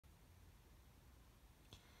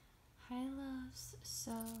Hi loves,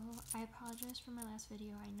 so I apologize for my last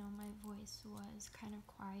video. I know my voice was kind of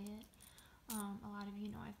quiet. A lot of you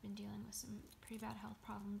know I've been dealing with some pretty bad health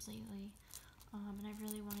problems lately, and I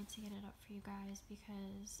really wanted to get it up for you guys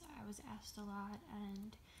because I was asked a lot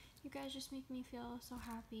and you guys just make me feel so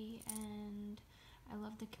happy, and I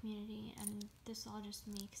love the community, and this all just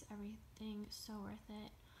makes everything so worth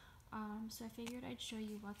it. So I figured I'd show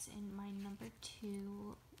you what's in my number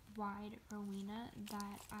 2 wide Rowena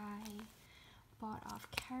that I bought off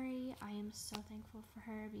Carrie. I am so thankful for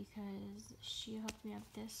her because she hooked me up.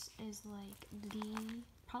 This is like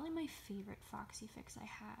probably my favorite Foxy Fix I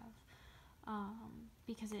have,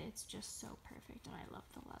 because it's just so perfect and I love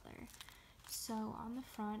the leather. So on the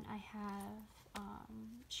front I have,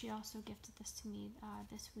 she also gifted this to me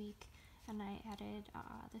this week, and I added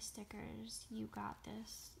the stickers, "You got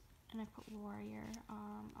this," and I put Warrior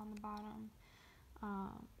on the bottom.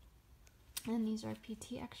 And these are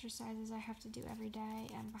PT exercises I have to do every day,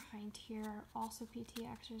 and behind here are also PT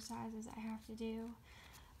exercises I have to do.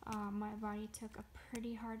 My body took a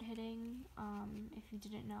pretty hard hitting. If you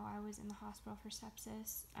didn't know, I was in the hospital for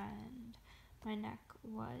sepsis, and my neck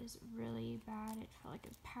was really bad. It felt like it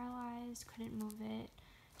was paralyzed, couldn't move it,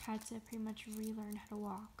 had to pretty much relearn how to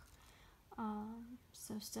walk.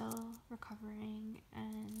 So still recovering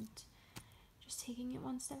and just taking it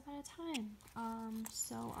one step at a time.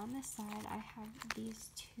 So on this side I have these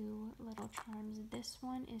 2 little charms. This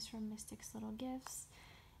one is from Mystic's Little Gifts,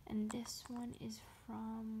 and this one is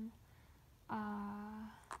from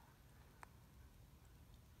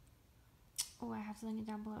oh, I have to link it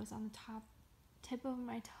down below. It's on the tip of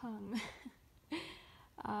my tongue.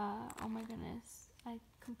 Oh my goodness, I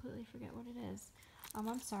completely forget what it is.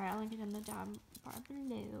 I'm sorry, I'll link it in the down bar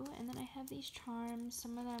below. And then I have these charms.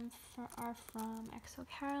 Some of them are from XO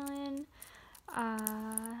Carolyn.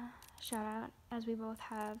 Shout out, as we both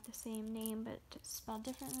have the same name but spelled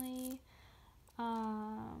differently.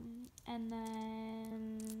 And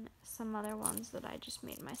then some other ones that I just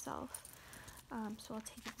made myself. So I'll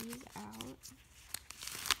take these out.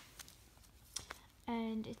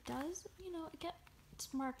 And it does, it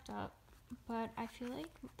gets marked up, but I feel like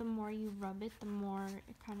the more you rub it, the more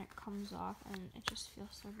it kind of comes off, and it just feels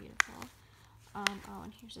so beautiful. Oh,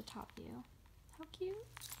 and here's a top view. How cute.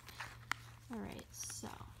 Alright, so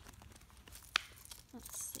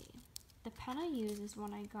let's see. The pen I use is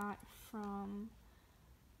one I got from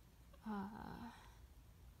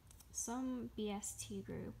some BST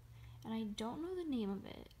group, and I don't know the name of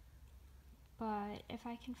it, but if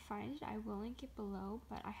I can find it I will link it below,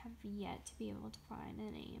 but I have yet to be able to find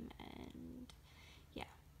the name, and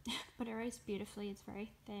yeah. But it writes beautifully. It's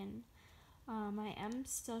very thin. I am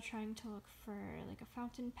still trying to look for like a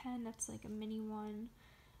fountain pen that's like a mini one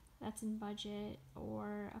that's in budget,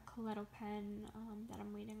 or a Coletto pen that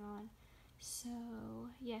I'm waiting on. So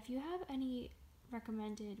yeah, if you have any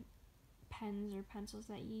recommended pens or pencils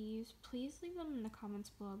that you use, please leave them in the comments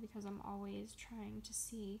below, because I'm always trying to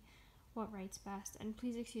see what writes best. And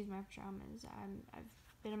please excuse my pajamas. I've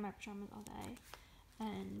been in my pajamas all day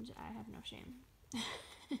and I have no shame.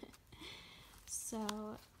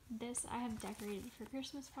 So this I have decorated for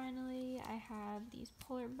Christmas finally. I have these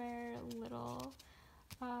polar bear little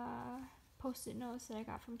post-it notes that I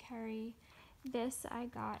got from Carrie. This I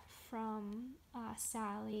got from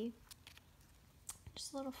Sally,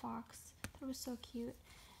 just a little fox. That was so cute.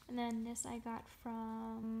 And then this I got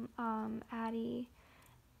from Addie.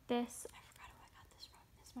 This, I forgot who I got this from.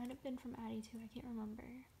 This might have been from Addie too, I can't remember.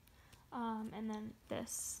 And then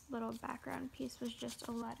this little background piece was just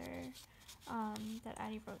a letter that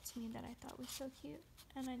Addie wrote to me that I thought was so cute,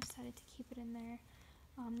 and I decided to keep it in there.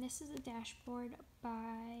 This is a dashboard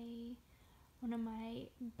by one of my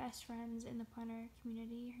best friends in the planner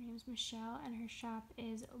community. Her name is Michelle, and her shop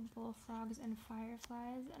is Bullfrogs and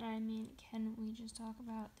Fireflies. And I mean, can we just talk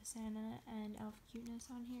about the Santa and elf cuteness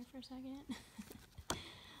on here for a second?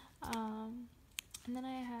 And then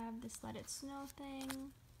I have this Let It Snow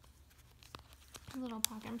thing, a little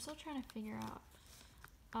pocket. I'm still trying to figure out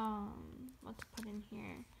what to put in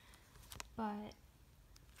here, but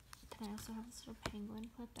then I also have this little penguin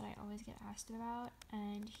clip that I always get asked about,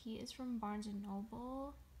 and he is from Barnes &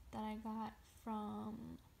 Noble, that I got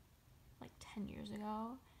from like 10 years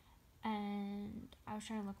ago, and I was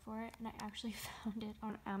trying to look for it, and I actually found it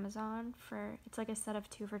on Amazon it's like a set of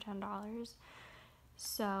 2 for $10.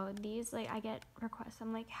 So these, like, I get requests.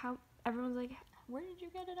 I'm like, everyone's like, where did you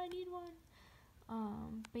get it? I need one.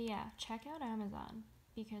 But yeah, check out Amazon,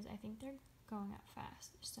 because I think they're going up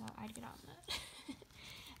fast, so I'd get on that.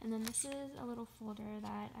 And then this is a little folder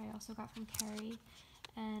that I also got from Carrie,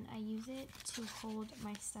 and I use it to hold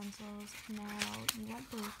my stencils. Now, you won't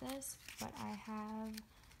believe this, but I have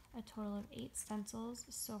a total of 8 stencils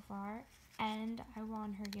so far, and I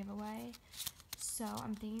won her giveaway. So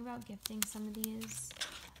I'm thinking about gifting some of these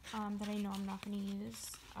that I know I'm not going to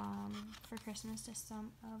use for Christmas to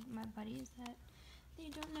some of my buddies that they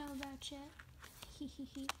don't know about yet.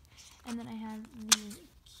 And then I have these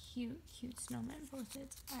cute snowman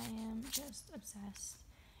post-its. I am just obsessed.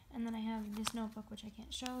 And then I have this notebook, which I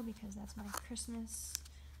can't show because that's my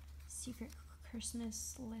secret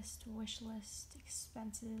Christmas list, wish list,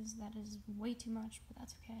 expenses. That is way too much, but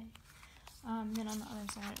that's okay. Then on the other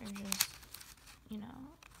side are just, you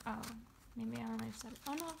know, oh, maybe I only have 7.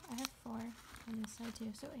 Oh no, I have 4 on this side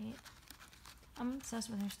too, so 8. I'm obsessed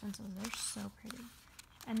with her stencils. They're so pretty.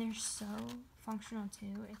 And they're so functional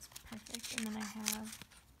too. It's perfect. And then I have,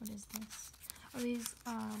 what is this? Oh, these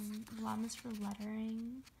llamas for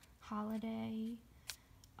lettering, holiday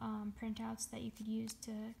printouts that you could use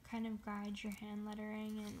to kind of guide your hand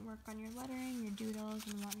lettering and work on your lettering, your doodles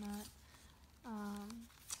and whatnot.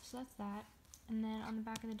 So that's that. And then on the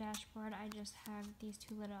back of the dashboard, I just have these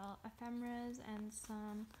 2 little ephemeras and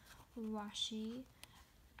some washi.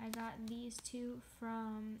 I got these 2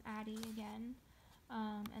 from Addie again.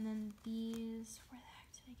 And then these, where the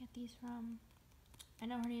heck did I get these from? I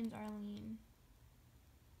know her name's Arlene.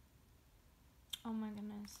 Oh my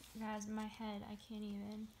goodness, guys, my head, I can't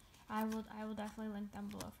even. I will definitely link them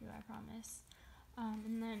below for you, I promise.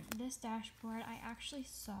 And then this dashboard I actually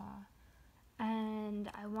saw, and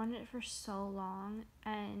I wanted it for so long,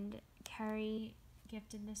 and Carrie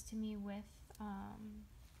gifted this to me with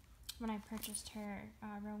when I purchased her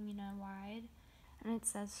Rowena Wide, and it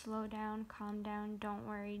says, slow down, calm down, don't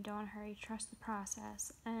worry, don't hurry, trust the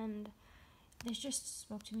process. And this just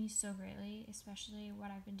spoke to me so greatly, especially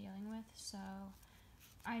what I've been dealing with, so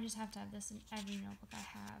I just have to have this in every notebook I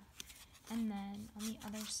have. And then on the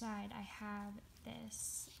other side, I have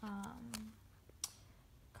this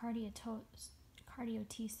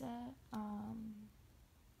Cardiotisa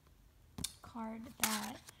card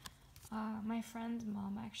that my friend's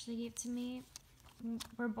mom actually gave to me.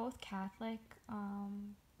 We're both Catholic,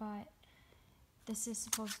 but this is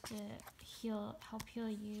supposed to help heal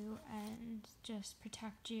you and just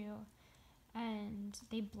protect you. And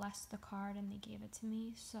they blessed the card and they gave it to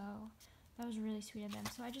me, so that was really sweet of them.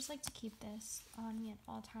 So I just like to keep this on me at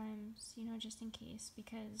all times, you know, just in case,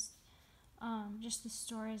 because just the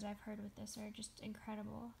stories I've heard with this are just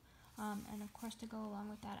incredible. And of course, to go along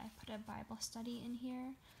with that, I put a Bible study in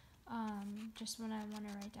here, just when I want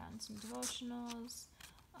to write down some devotionals,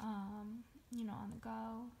 you know, on the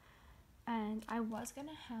go. And I was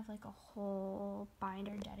gonna have like a whole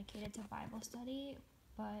binder dedicated to Bible study,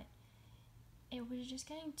 but it was just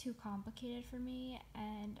getting too complicated for me,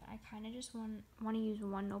 and I kind of just want to use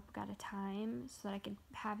one notebook at a time so that I can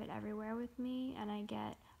have it everywhere with me. And I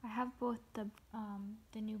have both the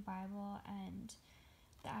new Bible and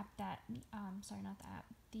the app that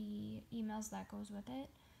the emails that goes with it.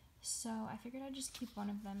 So I figured I'd just keep one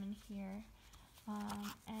of them in here.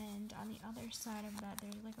 And on the other side of that,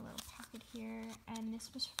 there's like a little pocket here, and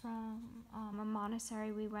this was from a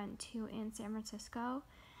monastery we went to in San Francisco.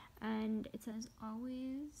 And it says,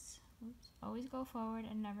 always go forward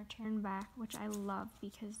and never turn back, which I love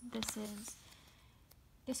because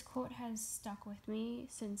this quote has stuck with me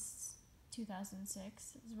since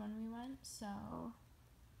 2006 is when we went, so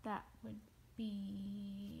that would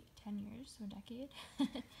be 10 years, so a decade.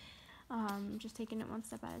 Just taking it one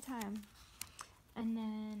step at a time. And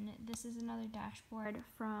then this is another dashboard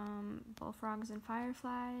from Bullfrogs and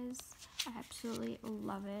Fireflies. I absolutely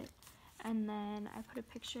love it. And then I put a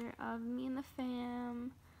picture of me and the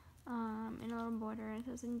fam in a little border, and it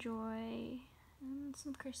says enjoy, and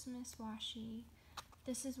some Christmas washi.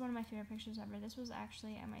 This is one of my favorite pictures ever. This was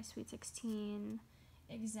actually at my Sweet 16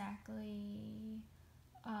 exactly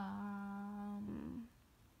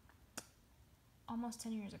almost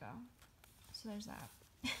 10 years ago. So there's that.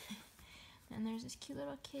 And there's this cute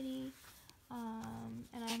little kitty.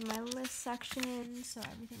 And I have my list section, so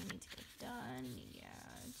everything I need to get done. Yeah,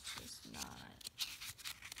 it's just not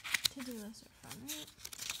to-do lists are fun, right?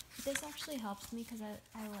 This actually helps me because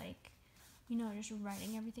I like, you know, just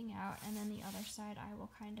writing everything out, and then the other side I will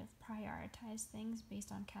kind of prioritize things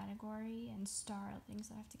based on category and star things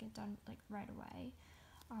that I have to get done like right away.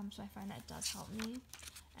 So I find that does help me.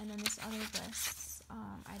 And then this other list,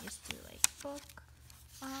 I just do like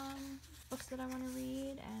books that I want to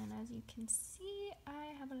read, and as you can see,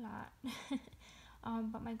 I have a lot.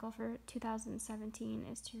 But my goal for 2017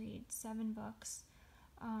 is to read 7 books.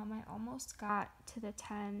 I almost got to the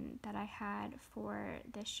 10 that I had for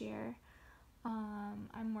this year,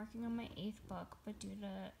 I'm working on my 8th book, but due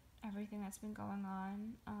to everything that's been going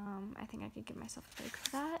on, I think I could give myself a break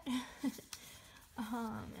for that.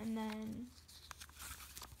 And then,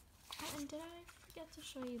 oh, and did I forget to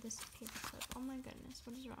show you this paper clip? Oh my goodness,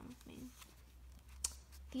 what is wrong with me?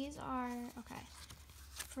 These are, okay,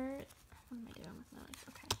 what am I doing with my life?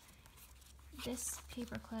 Okay, this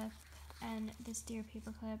paper clip and this deer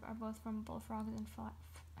paper clip are both from Bullfrogs and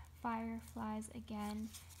Fireflies again.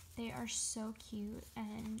 They are so cute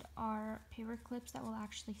and are paper clips that will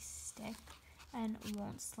actually stick and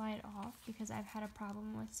won't slide off, because I've had a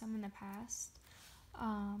problem with some in the past.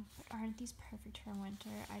 But aren't these perfect for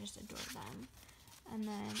winter? I just adore them. And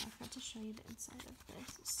then I forgot to show you the inside of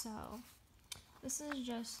this. So this is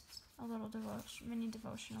just a little mini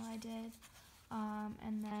devotional I did.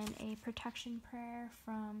 And then a protection prayer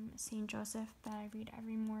from St. Joseph that I read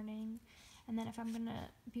every morning. And then if I'm gonna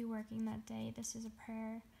be working that day, this is a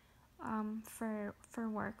prayer for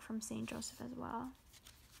work from St. Joseph as well.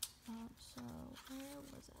 So where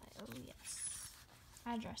was I? Oh yes,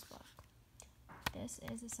 address book. This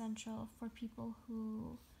is essential for people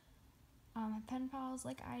who have pen pals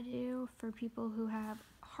like I do, for people who have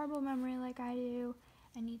horrible memory like I do.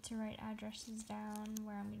 I need to write addresses down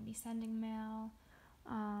where I'm going to be sending mail,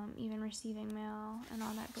 even receiving mail, and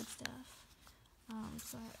all that good stuff.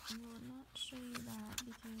 So I will not show you that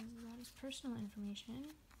because that is personal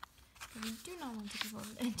information that we do not want to give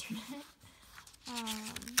over the internet.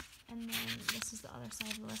 And then this is the other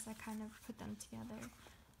side of the list. I kind of put them together.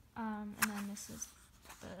 And then this is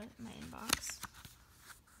my inbox.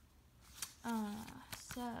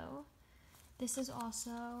 So this is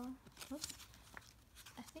also, oops,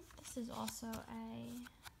 I think this is also okay,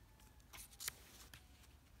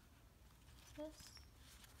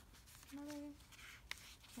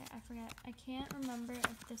 I forget. I can't remember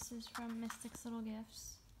if this is from Mystic's Little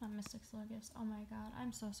Gifts. Not Mystic's Little Gifts. Oh my god,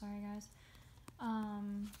 I'm so sorry, guys.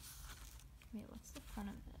 Wait, what's the front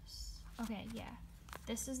of this? Okay, yeah.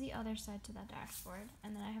 This is the other side to that dashboard.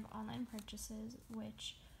 And then I have online purchases,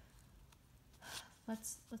 which,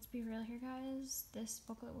 let's be real here, guys. This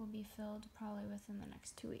booklet will be filled probably within the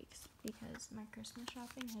next 2 weeks because my Christmas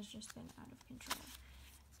shopping has just been out of control.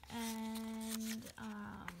 And,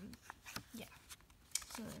 yeah.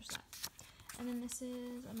 So there's that. And then this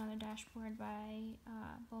is another dashboard by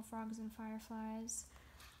Bullfrogs and Fireflies.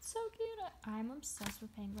 So cute. I'm obsessed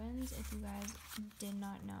with penguins. If you guys did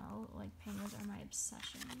not know, like, penguins are my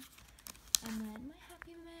obsession. And then my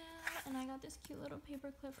happy mail, and I got this cute little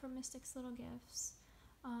paper clip from Mystic's Little Gifts.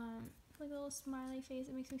 Like a little smiley face.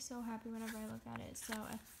 It makes me so happy whenever I look at it. So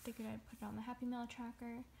I figured I'd put it on the happy mail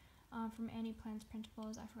tracker. From Annie Plans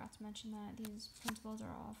Printables. I forgot to mention that these printables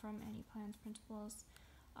are all from Annie Plans Printables.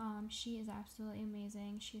 She is absolutely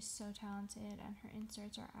amazing. She's so talented, and her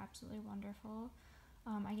inserts are absolutely wonderful.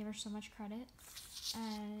 I give her so much credit,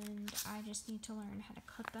 and I just need to learn how to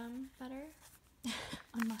cut them better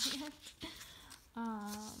on my end.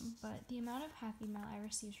 But the amount of happy mail I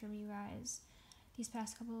received from you guys these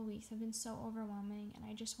past couple of weeks have been so overwhelming, and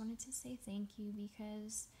I just wanted to say thank you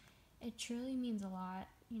because it truly means a lot,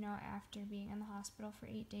 you know, after being in the hospital for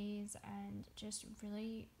 8 days and just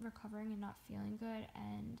really recovering and not feeling good,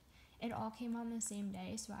 and it all came on the same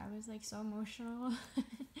day, so I was like so emotional.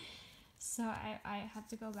 So I have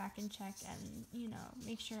to go back and check and, you know,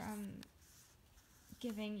 make sure I'm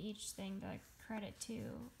giving each thing the credit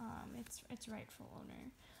to its rightful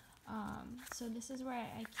owner. So this is where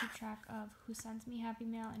I keep track of who sends me happy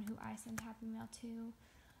mail and who I send happy mail to.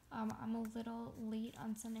 I'm a little late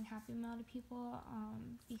on sending happy mail to people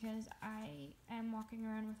because I am walking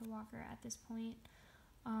around with a walker at this point.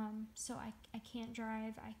 So I can't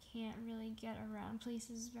drive. I can't really get around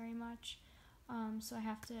places very much. So I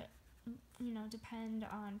have to, you know, depend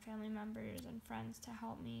on family members and friends to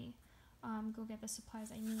help me go get the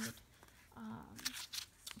supplies I need.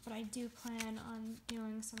 But I do plan on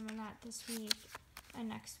doing some of that this week and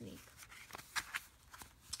next week.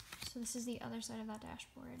 So this is the other side of that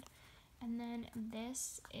dashboard. And then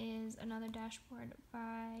this is another dashboard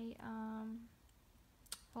by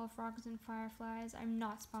Bullfrogs and Fireflies. I'm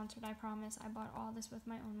not sponsored, I promise. I bought all this with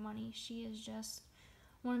my own money. She is just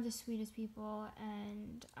one of the sweetest people,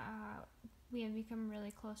 and we have become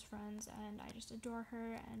really close friends, and I just adore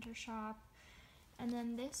her and her shop. And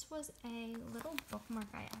then this was a little bookmark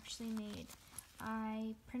I actually made.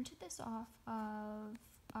 I printed this off of,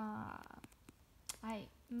 I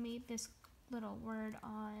made this little word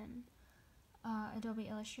on Adobe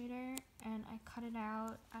Illustrator, and I cut it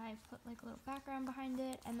out. I put like a little background behind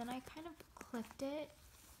it, and then I kind of clipped it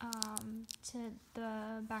to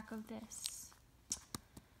the back of this,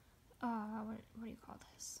 what do you call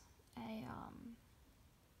this? a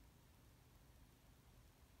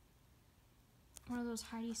one of those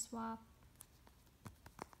Heidi Swap.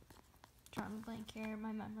 Drawing blank here,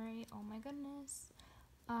 my memory, oh my goodness.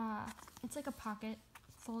 It's like a pocket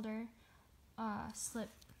folder, slip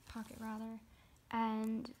pocket rather.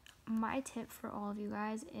 And my tip for all of you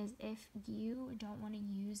guys is, if you don't want to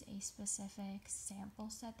use a specific sample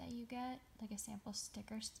set that you get, like a sample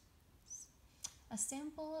sticker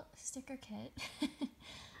kit,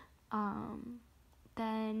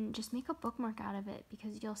 then just make a bookmark out of it,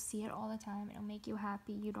 because you'll see it all the time. It'll make you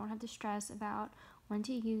happy. You don't have to stress about when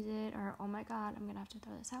to use it, or oh my god, I'm gonna have to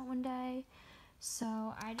throw this out one day.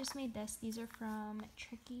 So I just made this. These are from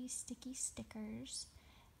Tricky Sticky Stickers,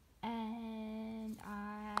 and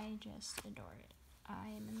I just adore it. I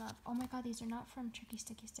am in love. Oh my god, these are not from Tricky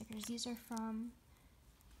Sticky Stickers. These are from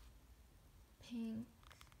Pink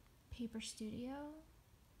Paper Studio.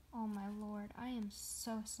 Oh my lord, I am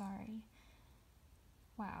so sorry.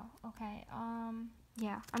 Wow, okay,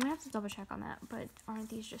 yeah, I'm gonna have to double check on that, but aren't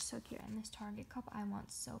these just so cute? And this Target cup I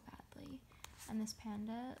want so badly, and this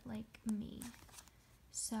panda, like me.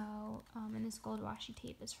 So, and this gold washi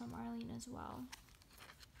tape is from Arlene as well.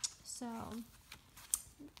 So,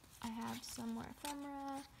 I have some more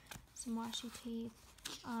ephemera, some washi tape.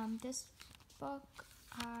 This book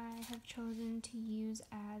I have chosen to use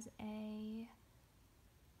as a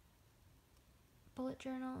bullet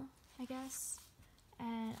journal, I guess.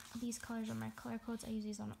 And these colors are my color codes. I use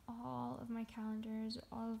these on all of my calendars,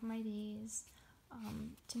 all of my days,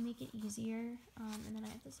 to make it easier. And then I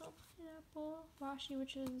have this little pineapple washi,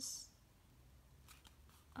 which is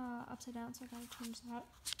upside down, so I gotta change that.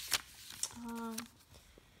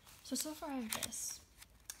 So far I have this.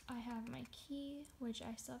 I have my key, which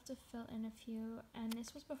I still have to fill in a few, and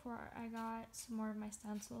this was before I got some more of my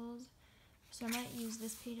stencils. So I might use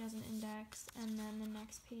this page as an index, and then the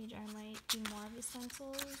next page I might do more of the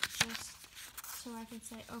stencils, just so I can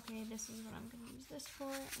say, okay, this is what I'm going to use this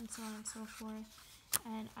for, and so on and so forth.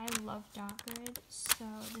 And I love dot grid, so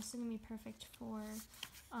this is going to be perfect for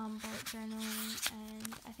bullet journaling,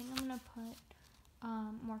 and I think I'm going to put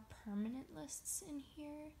more permanent lists in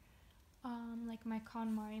here, like my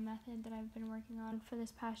KonMari method that I've been working on for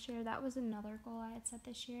this past year. That was another goal I had set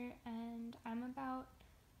this year, and I'm about,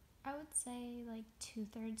 I would say, like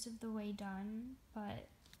 2/3 of the way done, but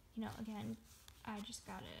you know, again, I just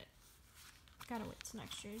gotta wait till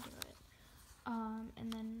next year to do it.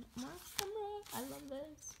 And then more ephemera. I love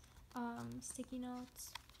this. Sticky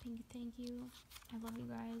notes. Thank you. I love you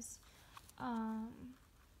guys.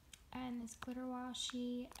 And this glitter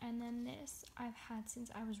washi, and then this I've had since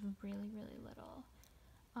I was really little.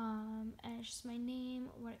 And it's just my name,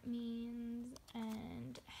 what it means,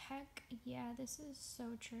 and heck yeah, this is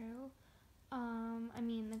so true. I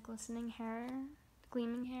mean, the glistening hair,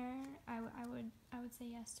 gleaming hair, I would say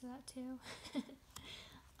yes to that too.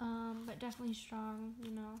 But definitely strong,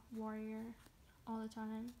 you know, warrior all the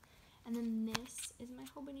time. And then this is my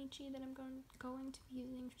Hobonichi that I'm going to be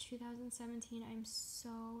using for 2017. I'm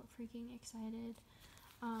so freaking excited.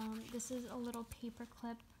 This is a little paper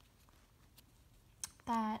clip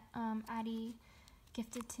that Addie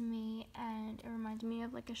gifted to me, and it reminded me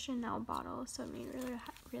of like a Chanel bottle, so it made me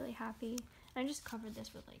really happy. And I just covered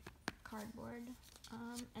this with like cardboard.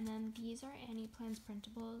 And then these are Annie Plans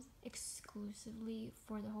printables exclusively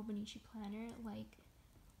for the Hobonichi planner. Like,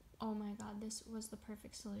 oh my god, this was the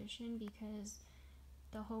perfect solution, because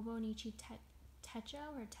the Hobonichi Techo,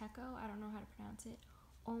 I don't know how to pronounce it,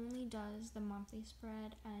 only does the monthly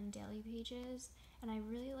spread and daily pages, and I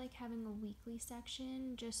really like having a weekly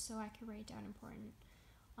section just so I can write down important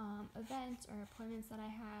events or appointments that I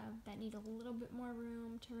have that need a little bit more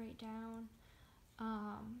room to write down.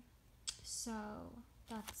 So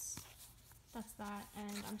that's that,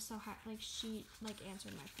 and I'm so happy, like, she like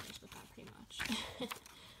answered my prayers with that pretty much.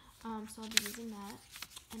 So I'll be using that,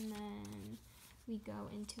 and then we go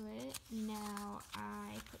into it. Now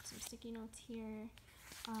I put some sticky notes here,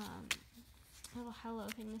 a little hello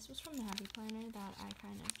thing. This was from the Happy Planner that I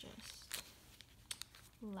kind of just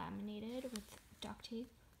laminated with duct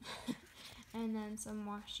tape. And then some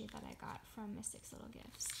washi that I got from Mystic's Little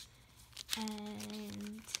Gifts.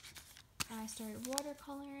 And I started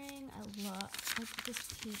watercoloring. I love, like, this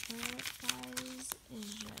paper, guys,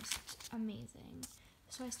 is just amazing.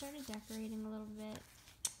 So I started decorating a little bit,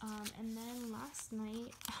 and then last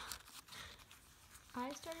night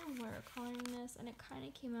I started watercoloring this, and it kind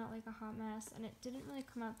of came out like a hot mess, and it didn't really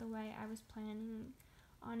come out the way I was planning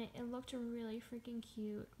on it. It looked really freaking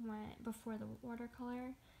cute before the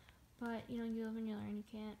watercolor, but you know, you live and you learn. You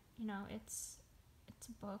can't, you know, it's it's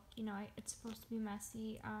a book, you know, it's supposed to be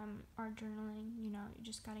messy. Art journaling, you know, you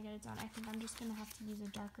just gotta get it done. I think I'm just gonna have to use a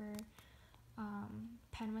darker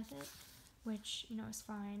pen with it, which, you know, is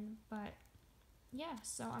fine. But yeah,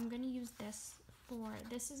 so I'm gonna use this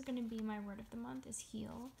is gonna be my word of the month is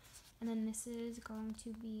heal, and then this is going to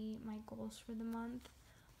be my goals for the month,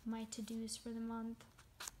 my to-dos for the month.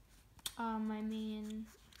 My main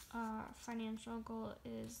financial goal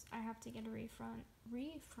is I have to get a refund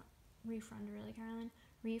really, Carolyn,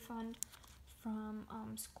 refund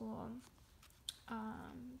from school,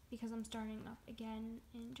 because I'm starting up again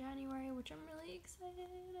in January, which I'm really excited.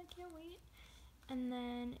 I can't wait. And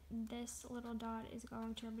then this little dot is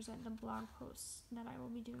going to represent the blog posts that I will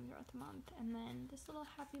be doing throughout the month. And then this little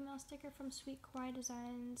Happy Mail sticker from Sweet Kawaii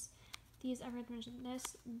Designs. These, I've already mentioned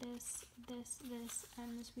this,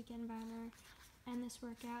 and this weekend banner, and this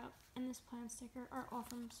workout, and this plan sticker are all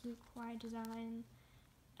from Sweet Kawaii Design.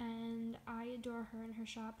 And I adore her and her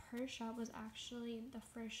shop. Her shop was actually the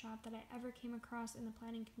first shop that I ever came across in the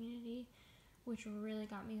planning community, which really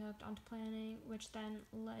got me hooked onto planning, which then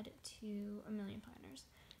led to a million planners.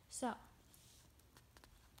 So,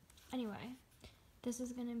 anyway, this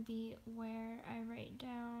is going to be where I write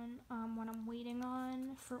down what I'm waiting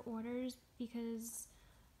on for orders, because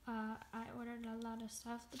I ordered a lot of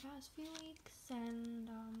stuff the past few weeks, and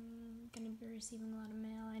I'm going to be receiving a lot of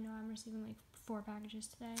mail. I know I'm receiving like 4 packages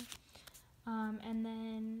today. And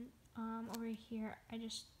then over here, I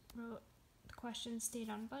just wrote the question stayed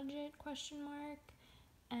on budget, ?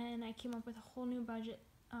 And I came up with a whole new budget.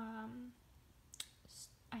 I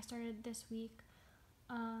started this week.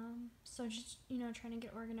 So just, you know, trying to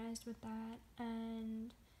get organized with that.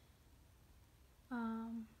 And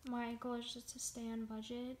my goal is just to stay on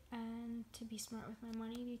budget and to be smart with my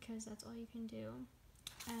money, because that's all you can do.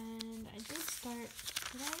 And I did start,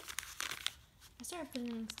 I started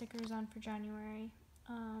putting stickers on for January,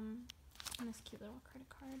 and this cute little credit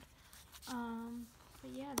card.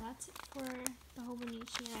 But yeah, that's it for the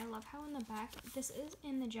Hobonichi, and I love how in the back, this is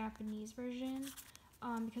in the Japanese version,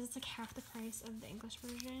 because it's like half the price of the English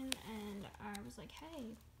version, and I was like,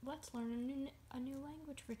 hey, let's learn a new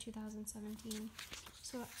language for 2017.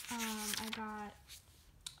 So I got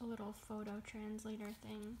a little photo translator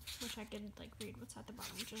thing, which I could like read what's at the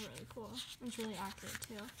bottom, which is really cool. It's really accurate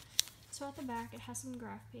too. So at the back, it has some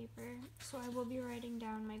graph paper, so I will be writing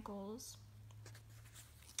down my goals.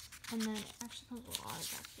 And then it actually comes with a lot of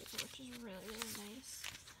graph paper, which is really, really nice.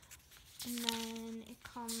 And then it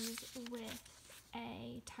comes with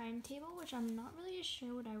a timetable, which I'm not really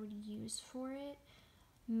sure what I would use for it.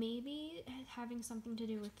 Maybe having something to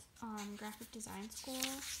do with graphic design school.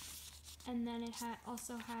 And then it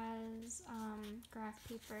also has graph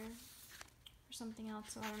paper or something else,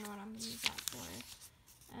 so I don't know what I'm going to use that for.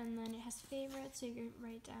 And then it has favorites, so you can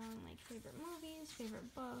write down like favorite movies,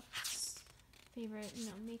 favorite books, favorite, you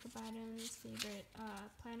know, makeup items, favorite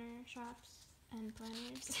planner shops and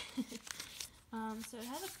planners. So it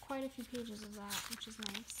has quite a few pages of that, which is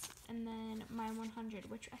nice. And then my 100,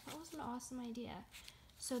 which I thought was an awesome idea.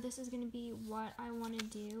 So this is going to be what I want to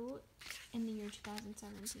do in the year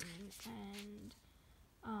 2017, and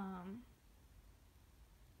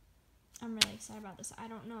I'm really excited about this. I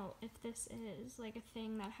don't know if this is like a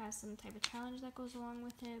thing that has some type of challenge that goes along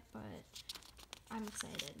with it, but I'm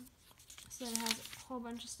excited. So it has a whole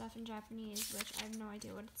bunch of stuff in Japanese, which I have no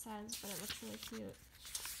idea what it says, but it looks really cute.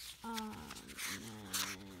 And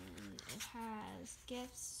then it has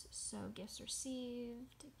gifts, so gifts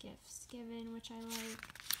received, gifts given, which I like,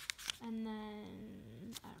 and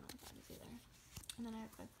then I don't know what that is either. And then I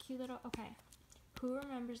have a cute little, okay, who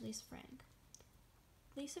remembers Lisa Frank?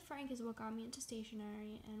 Lisa Frank is what got me into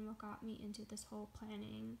stationery and what got me into this whole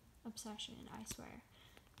planning obsession, I swear.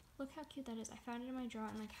 Look how cute that is. I found it in my drawer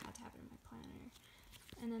and like had to have it in my planner.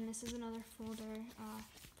 And then this is another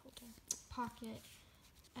pocket,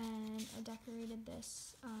 and I decorated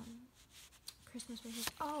this Christmas wishes.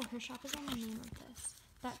 Oh, her shop is on the name of this.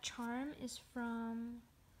 That charm is from,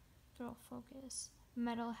 it'll focus,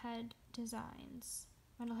 Metalhead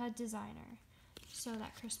Designer. So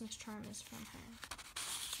that Christmas charm is from her.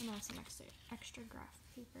 And that's some extra graph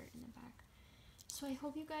paper in the back. So I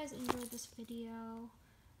hope you guys enjoyed this video.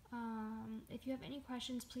 If you have any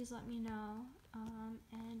questions, please let me know.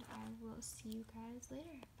 And I will see you guys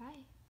later. Bye.